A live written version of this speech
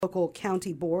Local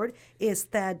county board is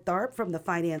Thad Tharp from the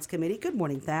Finance Committee. Good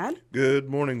morning, Thad. Good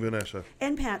morning, Vanessa.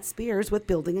 And Pat Spears with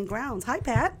Building and Grounds. Hi,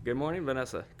 Pat. Good morning,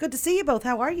 Vanessa. Good to see you both.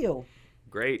 How are you?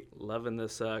 Great. Loving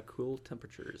this cool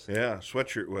temperatures. Yeah,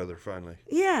 sweatshirt weather finally.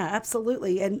 Yeah,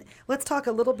 absolutely. And let's talk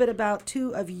a little bit about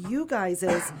two of you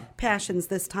guys' passions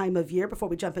this time of year before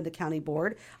we jump into county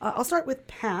board. I'll start with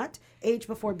Pat, age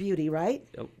before beauty, right?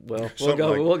 Well,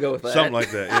 Something we'll go with that. Something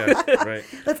like that, yeah, right.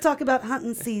 Let's talk about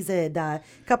hunting season. A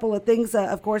couple of things,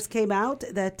 of course, came out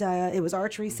that it was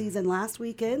archery season last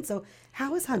weekend. So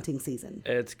how is hunting season?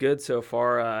 It's good so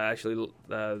far. Actually,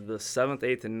 the 7th,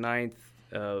 8th, and 9th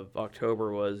of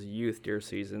October was youth deer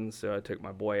season, so I took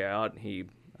my boy out, and he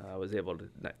was able to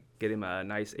get him a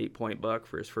nice 8-point buck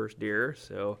for his first deer.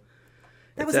 So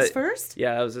That was his first?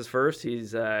 Yeah, that was his first.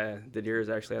 He's the deer is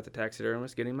actually at the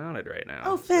taxidermist getting mounted right now.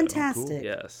 Oh, fantastic! So, cool.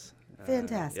 Yes,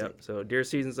 fantastic. Yep. So deer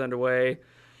season's underway.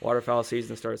 Waterfowl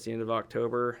season starts the end of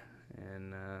October,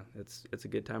 and it's a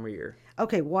good time of year.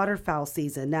 Okay, waterfowl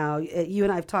season. Now, you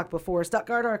and I have talked before.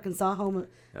 Stuttgart, Arkansas, home.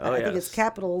 I think it's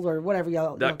capital or whatever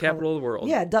y'all. Duck capital of the world.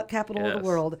 Yeah, duck capital of the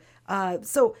world.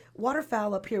 So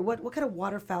waterfowl up here. What kind of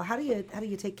waterfowl? How do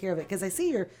you take care of it? Because I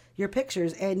see your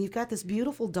pictures, and you've got this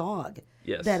beautiful dog.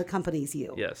 Yes. That accompanies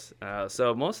you. Yes.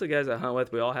 So most of the guys I hunt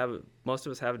with, most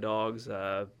of us have dogs,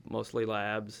 mostly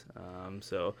labs.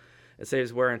 So it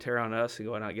saves wear and tear on us and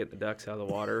going out and getting the ducks out of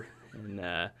the water, and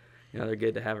they're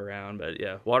good to have around. But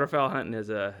yeah, waterfowl hunting is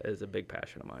a big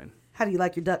passion of mine. How do you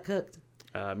like your duck cooked?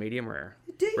 Medium rare.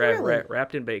 Do you really?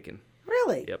 Wrapped in bacon.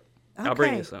 Really? Yep. Okay. I'll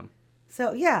bring you some.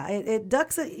 So yeah,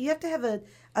 ducks. You have to have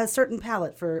a certain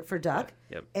palate for duck.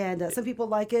 Yep. And some people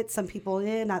like it, some people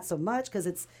not so much because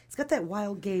it's got that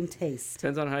wild game taste.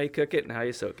 Depends on how you cook it and how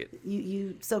you soak it.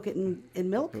 You soak it in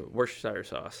milk? Worcestershire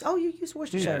sauce. Oh, you use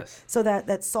Worcestershire. Yes. So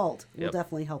that salt will Yep.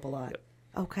 definitely help a lot. Yep.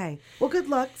 Okay. Well, good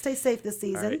luck. Stay safe this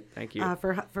season. All right. Thank you.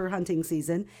 For hunting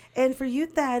season. And for you,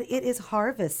 Thad, it is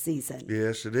harvest season.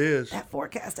 Yes, it is. That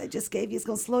forecast I just gave you is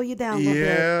going to slow you down a little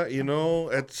bit.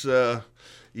 Yeah, it's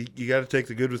you got to take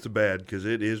the good with the bad because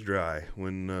it is dry.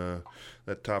 When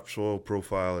that topsoil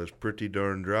profile is pretty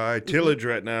darn dry. Tillage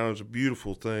right now is a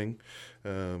beautiful thing.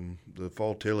 The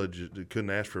fall tillage, it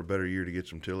couldn't ask for a better year to get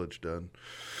some tillage done.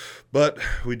 But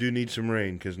we do need some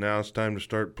rain because now it's time to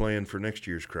start planning for next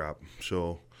year's crop.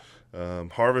 So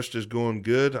harvest is going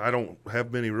good. I don't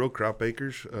have many row crop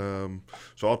acres, so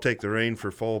I'll take the rain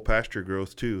for fall pasture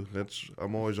growth too.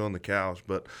 I'm always on the cows.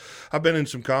 But I've been in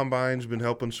some combines, been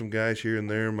helping some guys here and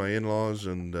there, my in-laws,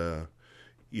 and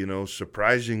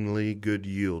surprisingly good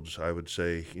yields, I would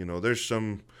say. There's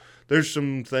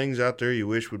some things out there you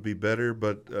wish would be better,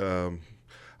 but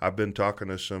I've been talking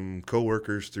to some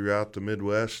coworkers throughout the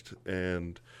Midwest,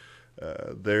 and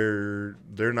they're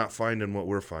not finding what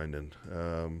we're finding.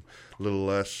 A little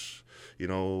less,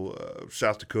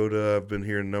 South Dakota, I've been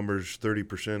hearing numbers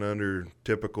 30% under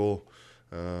typical.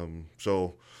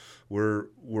 So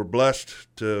we're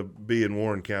blessed to be in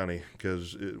Warren County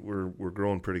because we're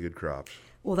growing pretty good crops.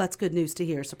 Well, that's good news to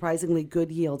hear. Surprisingly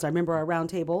good yields. I remember our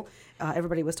roundtable,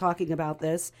 everybody was talking about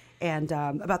this and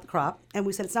about the crop. And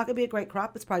we said it's not going to be a great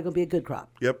crop. It's probably going to be a good crop.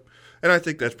 Yep. And I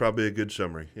think that's probably a good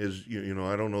summary.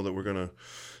 I don't know that we're going to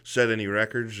set any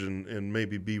records and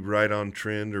maybe be right on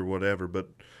trend or whatever, but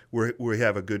we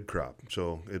have a good crop.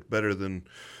 So it's better than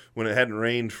when it hadn't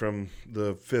rained from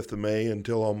the 5th of May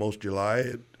until almost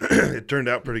July. It turned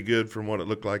out pretty good from what it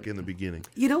looked like in the beginning.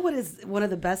 You know what is one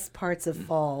of the best parts of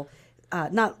fall?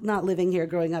 Not living here,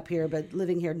 growing up here, but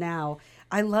living here now.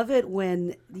 I love it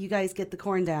when you guys get the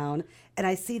corn down and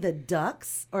I see the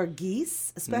ducks or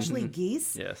geese, especially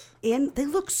geese. Yes. And they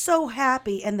look so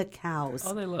happy. And the cows.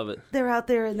 Oh, they love it. They're out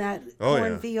there in that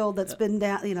cornfield that's been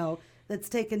down, that's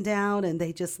taken down, and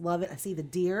they just love it. I see the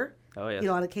deer. Oh, yes.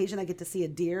 On occasion I get to see a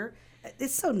deer.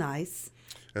 It's so nice.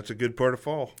 That's a good part of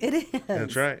fall. It is.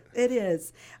 That's right. It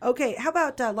is. Okay, how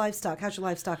about livestock? How's your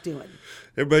livestock doing?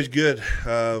 Everybody's good.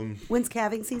 When's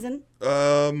calving season?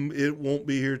 It won't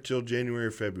be here till January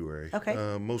or February.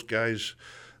 Okay. Most guys,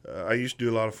 I used to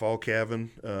do a lot of fall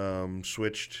calving.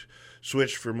 Switched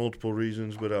for multiple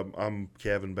reasons, but I'm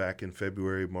calving back in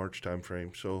February, March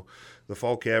timeframe. So the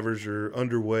fall calvers are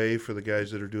underway for the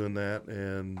guys that are doing that,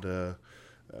 and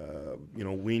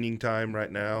weaning time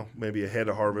right now, maybe ahead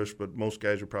of harvest, but most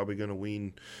guys are probably going to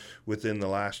wean within the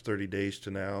last 30 days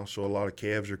to now. So a lot of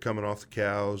calves are coming off the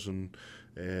cows and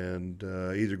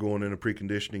either going in a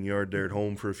preconditioning yard there at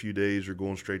home for a few days or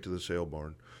going straight to the sale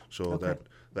barn. So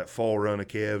that fall run of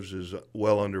calves is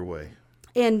well underway.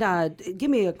 And give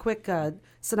me a quick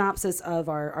synopsis of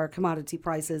our commodity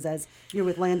prices as you're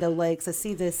with Land O'Lakes. I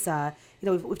see this,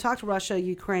 we've talked Russia,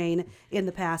 Ukraine in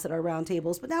the past at our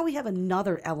roundtables, but now we have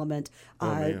another element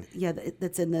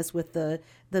that's in this with the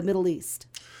Middle East.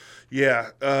 Yeah,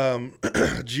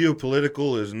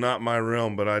 geopolitical is not my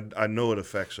realm, but I know it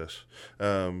affects us.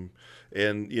 And,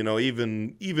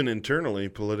 even internally,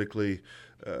 politically,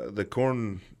 the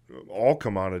corn, all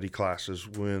commodity classes,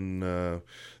 when the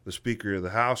Speaker of the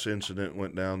House incident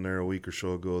went down there a week or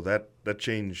so ago, that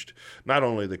changed not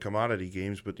only the commodity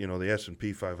games, but, the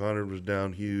S&P 500 was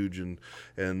down huge.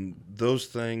 And those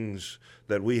things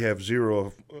that we have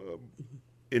zero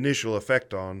initial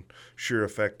effect on sure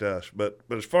affect us. But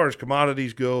as far as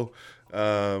commodities go,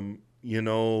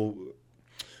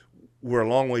 we're a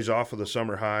long ways off of the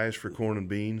summer highs for corn and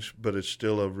beans, but it's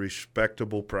still a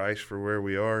respectable price for where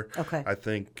we are. Okay. I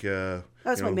think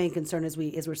that's my main concern is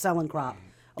we're selling crop,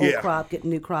 crop, getting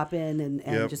new crop in, and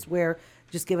Yep.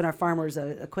 just giving our farmers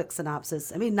a quick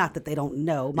synopsis. I mean, not that they don't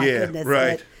know. My goodness.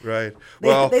 Right.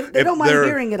 They don't mind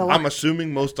hearing it a lot. I'm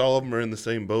assuming most all of them are in the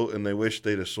same boat, and they wish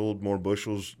they'd have sold more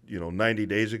bushels, 90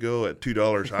 days ago at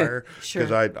 $2 higher. Sure.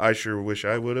 Because I sure wish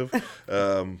I would have.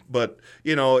 But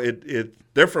it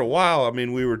there for a while. I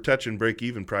mean, we were touching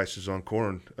break-even prices on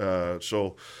corn. And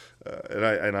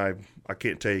I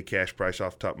can't tell you cash price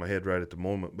off the top of my head right at the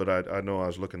moment, but I know I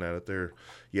was looking at it there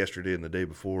yesterday and the day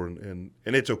before, and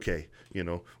it's okay.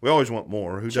 We always want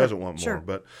more. Who doesn't want more?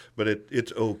 Sure. But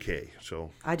it's okay.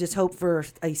 So I just hope for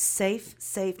a safe,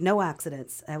 no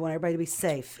accidents. I want everybody to be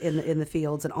safe in the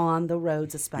fields and on the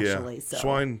roads especially. Yeah.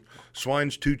 So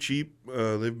Swine's too cheap.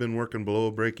 They've been working below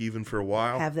a break even for a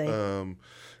while. Have they?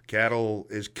 Cattle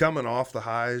is coming off the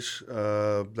highs.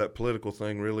 That political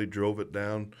thing really drove it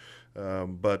down.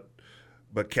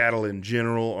 But cattle in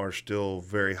general are still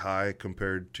very high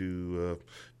compared to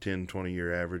 10,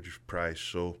 20-year average price.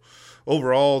 So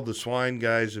overall, the swine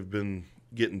guys have been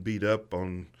getting beat up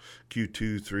on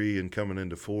Q2, 3, and coming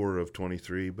into 4 of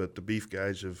 23, but the beef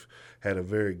guys have had a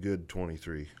very good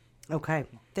 23. Okay.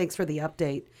 Thanks for the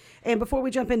update. And before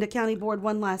we jump into County Board,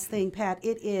 one last thing, Pat.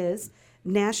 It is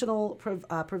National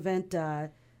Prevent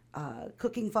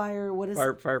Cooking Fire. What is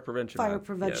Fire Prevention Fire Month.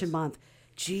 Prevention Yes. Month.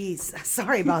 Jeez,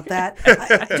 sorry about that.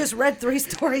 I just read 3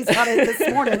 stories on it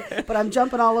this morning, but I'm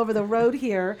jumping all over the road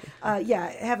here.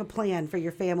 Have a plan for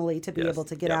your family to be Yes. able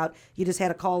to get Yep. out. You just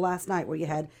had a call last night where you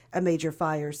had a major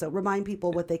fire, so remind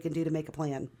people what they can do to make a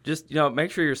plan. Just,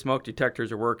 make sure your smoke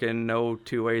detectors are working, no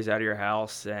 2 ways out of your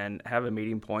house, and have a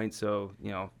meeting point so,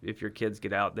 if your kids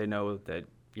get out, they know that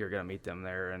you're going to meet them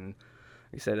there. And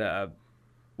like I said,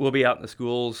 we'll be out in the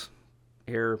schools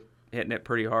here hitting it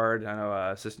pretty hard. I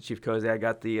know Assistant Chief Kozak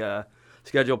got the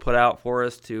schedule put out for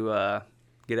us to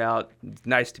get out. It's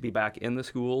nice to be back in the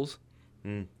schools,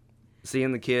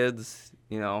 seeing the kids,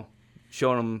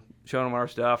 showing them our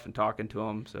stuff and talking to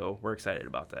them. So we're excited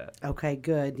about that. Okay,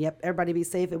 good. Yep, everybody be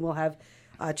safe, and we'll have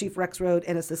Chief Rexroad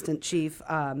and Assistant Chief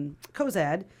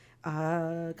Kozad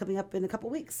coming up in a couple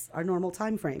weeks, our normal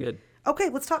time frame. Good.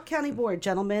 Okay, let's talk County Board,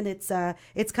 gentlemen. It's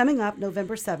coming up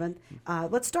November 7th.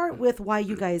 Let's start with why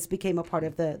you guys became a part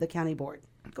of the County Board.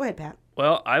 Go ahead, Pat.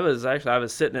 Well, I was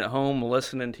sitting at home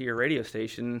listening to your radio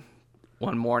station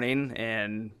one morning,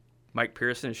 and Mike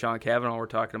Pearson and Sean Cavanaugh were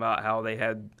talking about how they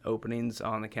had openings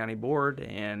on the county board,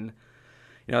 and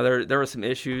there were some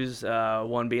issues.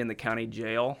 One being the county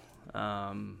jail,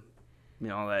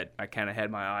 that I kind of had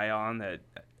my eye on that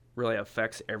really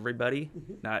affects everybody,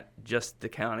 not just the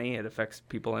county. It affects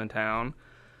people in town.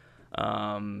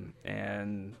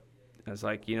 And I was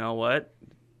like, you know what?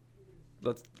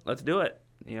 Let's do it.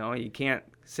 You can't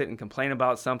sit and complain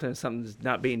about something's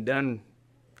not being done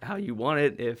how you want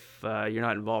it if you're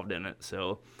not involved in it.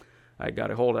 So I got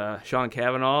a hold of Sean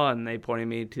Cavanaugh, and they pointed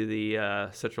me to the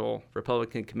Central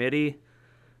Republican Committee.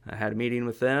 I had a meeting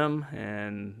with them,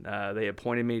 and they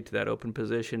appointed me to that open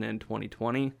position in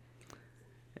 2020.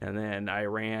 And then I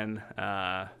ran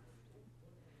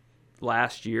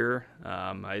last year.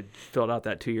 I filled out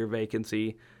that 2-year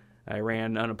vacancy. I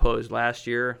ran unopposed last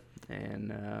year,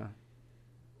 and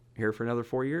here for another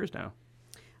 4 years now.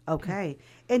 Okay.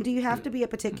 And do you have to be a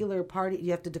particular party? Do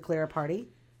you have to declare a party?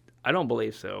 I don't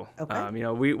believe so. Okay.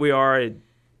 We are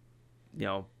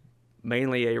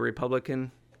mainly a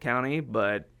Republican county,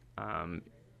 but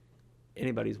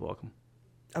anybody's welcome.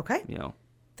 Okay.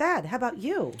 Thad, how about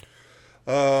you?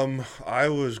 I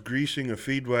was greasing a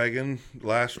feed wagon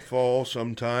last fall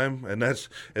sometime, and it's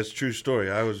a true story.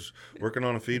 I was working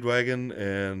on a feed wagon,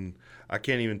 and I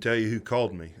can't even tell you who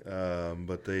called me,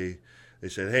 but they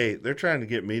said, hey, they're trying to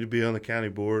get me to be on the county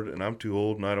board, and I'm too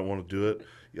old, and I don't want to do it.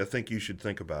 I think you should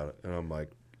think about it. And I'm like,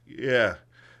 Yeah.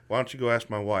 Why don't you go ask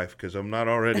my wife, because I'm not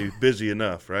already busy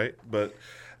enough, right? But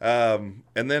and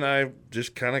then I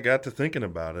just kind of got to thinking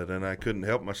about it, and I couldn't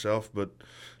help myself but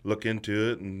look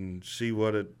into it and see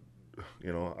what it,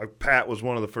 Pat was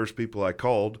one of the first people I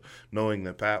called, knowing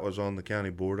that Pat was on the county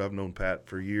board. I've known Pat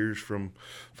for years from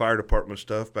fire department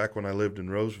stuff back when I lived in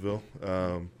Roseville.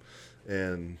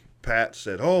 And Pat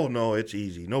said, "Oh, no, it's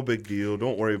easy. No big deal.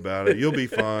 Don't worry about it. You'll be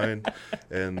fine."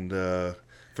 And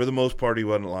for the most part, he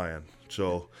wasn't lying.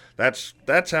 So that's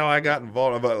how I got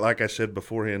involved. But like I said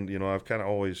beforehand, I've kind of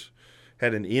always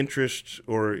had an interest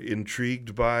or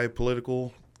intrigued by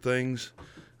political things.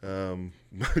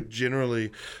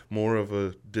 Generally more of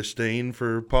a disdain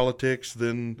for politics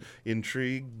than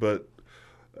intrigue, but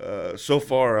so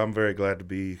far I'm very glad to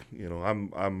be,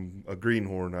 I'm a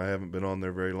greenhorn. I haven't been on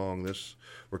there very long.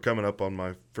 We're coming up on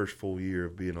my first full year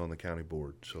of being on the county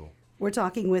board. So we're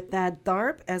talking with Thad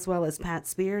Tharp as well as Pat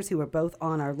Spears, who are both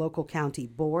on our local county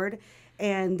board.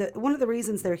 And one of the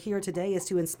reasons they're here today is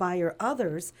to inspire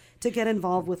others to get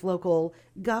involved with local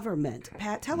government.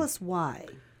 Pat, tell us why.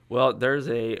 Well, there's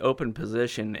a open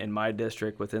position in my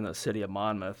district within the city of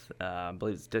Monmouth. I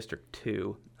believe it's District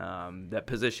 2. That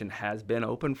position has been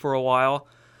open for a while.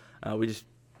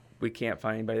 We can't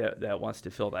find anybody that wants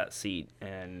to fill that seat.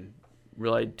 And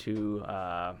really to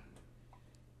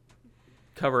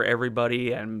cover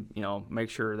everybody and, make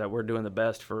sure that we're doing the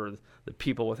best for the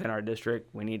people within our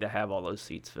district, we need to have all those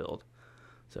seats filled.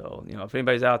 So, if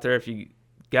anybody's out there, if you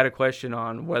got a question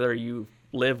on whether you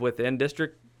live within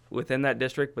that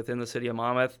district, within the city of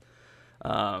Monmouth,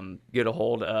 get a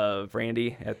hold of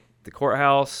Randy at the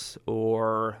courthouse,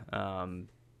 or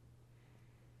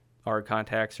our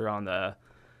contacts are on the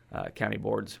county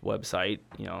board's website.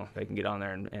 They can get on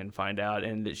there and find out.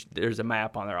 And there's a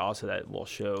map on there also that will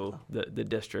show the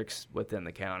districts within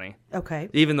the county. Okay.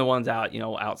 Even the ones out,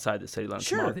 outside the city limits.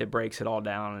 Sure. It breaks it all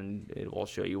down, and it will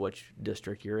show you which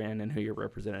district you're in and who your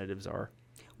representatives are.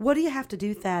 What do you have to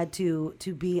do, Thad, to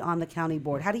be on the county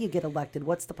board? How do you get elected?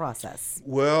 What's the process?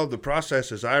 Well, the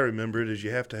process, as I remember it, is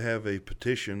you have to have a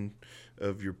petition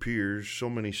of your peers, so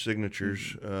many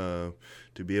signatures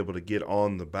to be able to get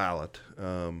on the ballot.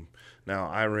 Now,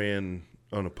 I ran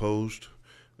unopposed,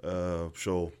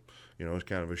 so it's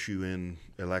kind of a shoe-in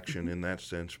election in that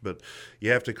sense. But you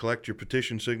have to collect your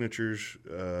petition signatures,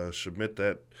 submit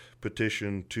that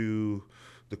petition to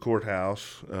the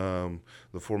courthouse.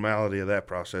 The formality of that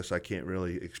process I can't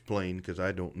really explain because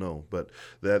I don't know, but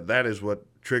that is what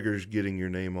triggers getting your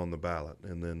name on the ballot,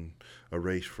 and then a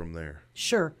race from there.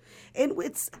 Sure. And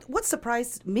what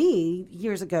surprised me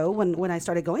years ago when I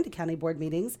started going to county board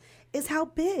meetings is how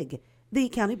big the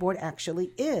county board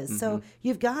actually is. Mm-hmm. So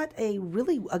you've got a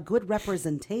good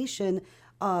representation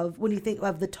of, when you think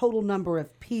of the total number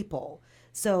of people.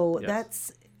 So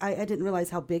yes. I didn't realize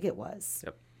how big it was.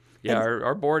 Yep. Yeah,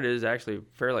 our board is actually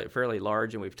fairly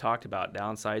large, and we've talked about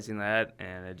downsizing that,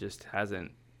 and it just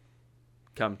hasn't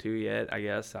come to yet, I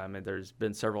guess. I mean, there's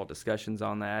been several discussions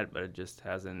on that, but it just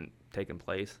hasn't taken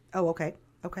place. Oh, okay.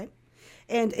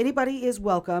 And anybody is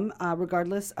welcome,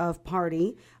 regardless of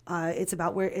party. It's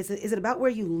about where is it about where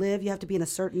you live? You have to be you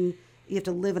have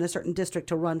to live in a certain district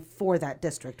to run for that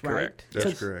district, right? Correct.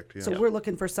 That's correct. Yeah. So we're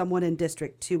looking for someone in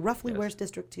District 2. Roughly, where's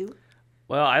District 2?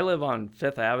 Well, I live on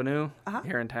 5th Avenue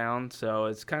here in town, so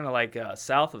it's kind of like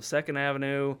south of 2nd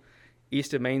Avenue,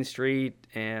 east of Main Street,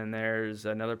 and there's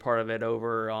another part of it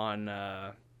over on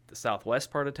the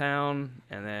southwest part of town,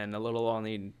 and then a little on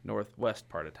the northwest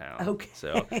part of town. Okay.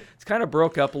 So it's kind of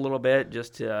broke up a little bit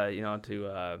just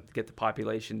to get the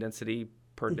population density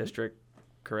per district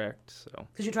correct. So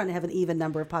because you're trying to have an even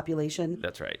number of population.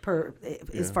 That's right.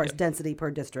 As far as density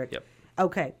per district. Yep.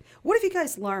 Okay. What have you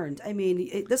guys learned? I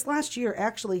mean, this last year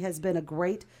actually has been a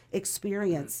great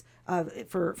experience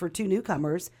for two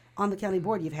newcomers on the county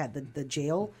board. You've had the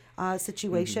jail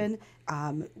situation.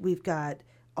 Mm-hmm. We've got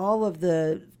all of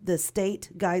the state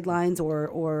guidelines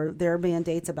or their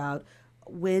mandates about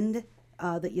wind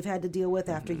that you've had to deal with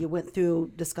after you went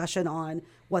through discussion on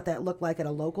what that looked like at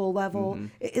a local level. Mm-hmm.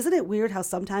 Isn't it weird how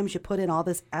sometimes you put in all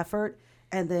this effort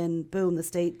and then, boom, the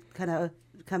state kind of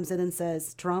comes in and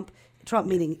says, Trump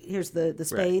meaning here's the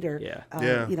spade,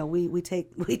 right. We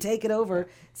take it over.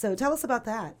 So tell us about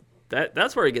that.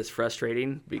 That's where it gets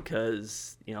frustrating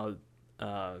because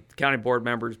the county board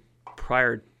members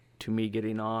prior to me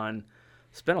getting on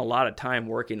spent a lot of time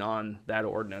working on that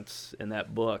ordinance and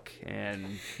that book,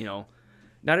 and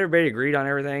not everybody agreed on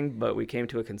everything, but we came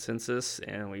to a consensus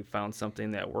and we found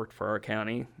something that worked for our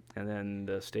county. And then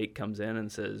the state comes in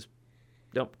and says,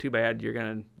 nope, too bad, you're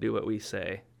going to do what we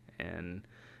say. And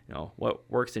what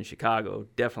works in Chicago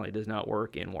definitely does not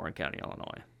work in Warren County,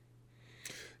 Illinois.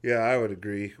 Yeah, I would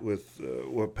agree with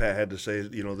what Pat had to say.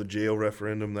 The jail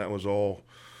referendum, that was all.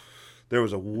 There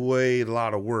was a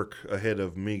lot of work ahead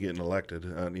of me getting elected.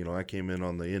 I came in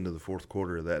on the end of the fourth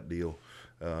quarter of that deal.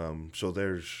 So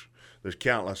there's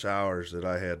countless hours that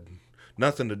I had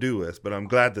nothing to do with, but I'm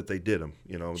glad that they did them.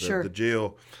 Sure. The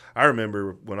jail. I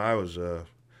remember when I was a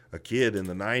kid in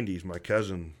the 90s, my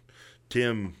cousin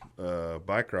Tim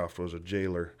Bycroft was a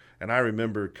jailer, and I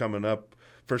remember coming up.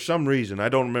 For some reason, I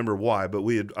don't remember why, but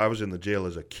I was in the jail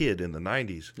as a kid in the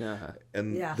 90s.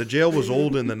 And the jail was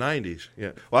old in the 90s.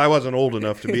 Yeah. Well, I wasn't old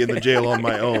enough to be in the jail on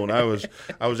my own. I was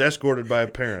escorted by a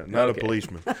parent, not a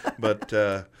policeman. But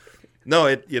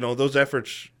no, those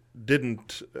efforts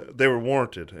they were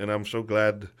warranted, and I'm so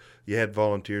glad you had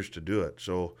volunteers to do it.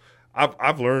 So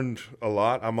I've learned a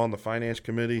lot. I'm on the finance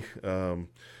committee.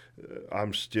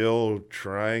 I'm still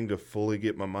trying to fully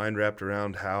get my mind wrapped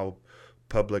around how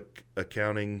public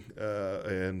accounting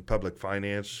and public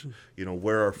finance,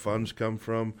 where our funds come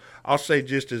from. I'll say,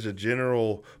 just as a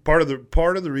general part of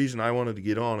the reason I wanted to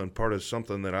get on, and part of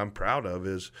something that I'm proud of,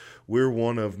 is we're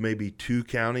one of maybe 2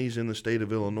 counties in the state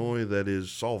of Illinois that is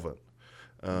solvent.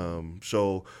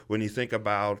 So when you think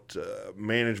about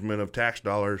management of tax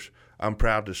dollars, I'm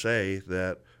proud to say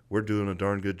that we're doing a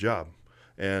darn good job,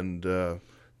 and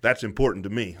that's important to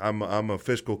me. I'm a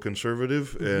fiscal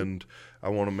conservative, and I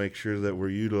want to make sure that we're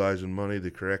utilizing money the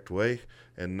correct way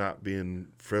and not being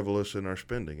frivolous in our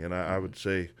spending. And I would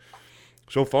say,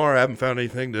 so far, I haven't found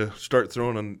anything to start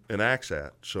throwing an axe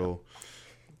at. So,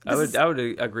 I would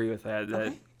agree with that.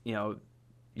 That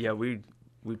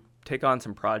we take on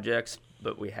some projects,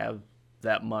 but we have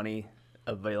that money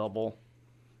available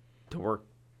to work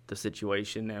the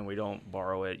situation, and we don't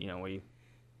borrow it.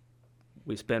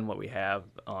 We spend what we have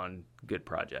on good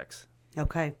projects.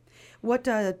 Okay.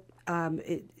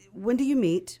 When do you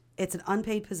meet? It's an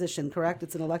unpaid position, correct?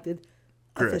 It's an elected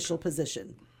official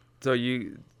position. So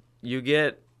you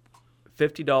get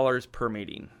 $50 per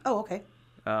meeting. Oh, okay.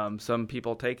 Some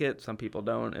people take it, some people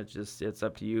don't. It's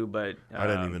up to you. But I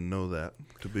didn't even know that,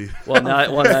 to be.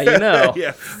 Now you know.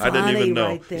 Yeah, I didn't even know.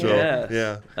 Right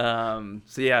there.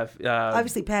 So, yeah.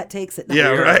 Obviously, Pat takes it. Yeah,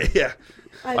 right. Yeah.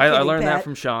 I learned that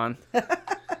from Sean.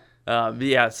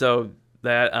 So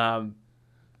that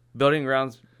building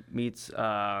grounds meets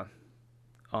on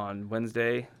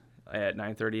Wednesday at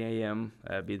 9:30 a.m.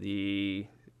 That'd be the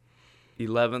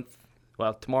 11th.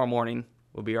 Well, tomorrow morning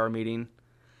will be our meeting,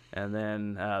 and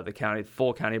then the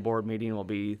full county board meeting will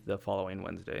be the following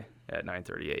Wednesday at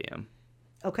 9:30 a.m.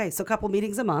 Okay, so a couple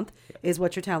meetings a month is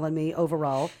what you're telling me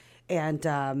overall, and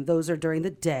those are during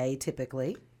the day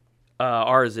typically.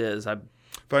 Ours is.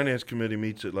 Finance committee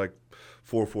meets at like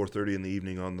 4:30 in the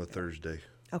evening on the Thursday.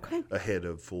 Okay. Ahead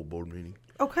of full board meeting.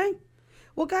 Okay.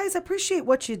 Well, guys, I appreciate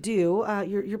what you do.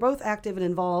 You're both active and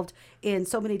involved in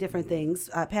so many different things.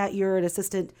 Pat, you're an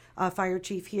assistant fire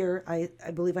chief here. I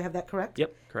believe I have that correct?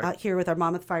 Yep, correct. Here with our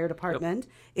Monmouth Fire Department,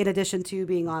 in addition to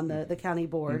being on the county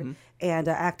board and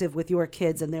active with your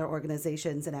kids and their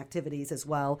organizations and activities as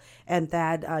well. And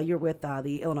Thad, you're with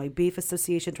the Illinois Beef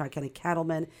Association, Tri-County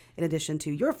Cattlemen, in addition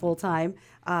to your full-time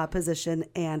position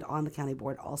and on the county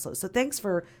board also. So thanks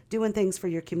for doing things for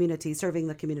your community, serving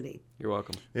the community. You're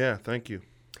welcome. Yeah, thank you.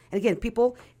 And again,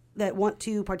 people that want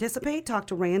to participate, talk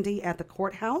to Randy at the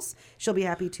courthouse. She'll be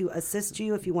happy to assist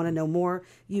you. If you want to know more,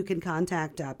 you can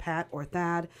contact Pat or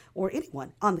Thad or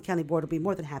anyone on the county board. Will be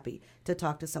more than happy to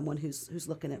talk to someone who's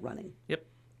looking at running. Yep.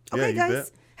 Okay, yeah, guys.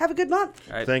 Bet. Have a good month.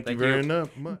 All right, thank you very much.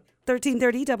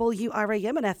 1330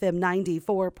 WRAM and FM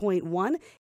 94.1.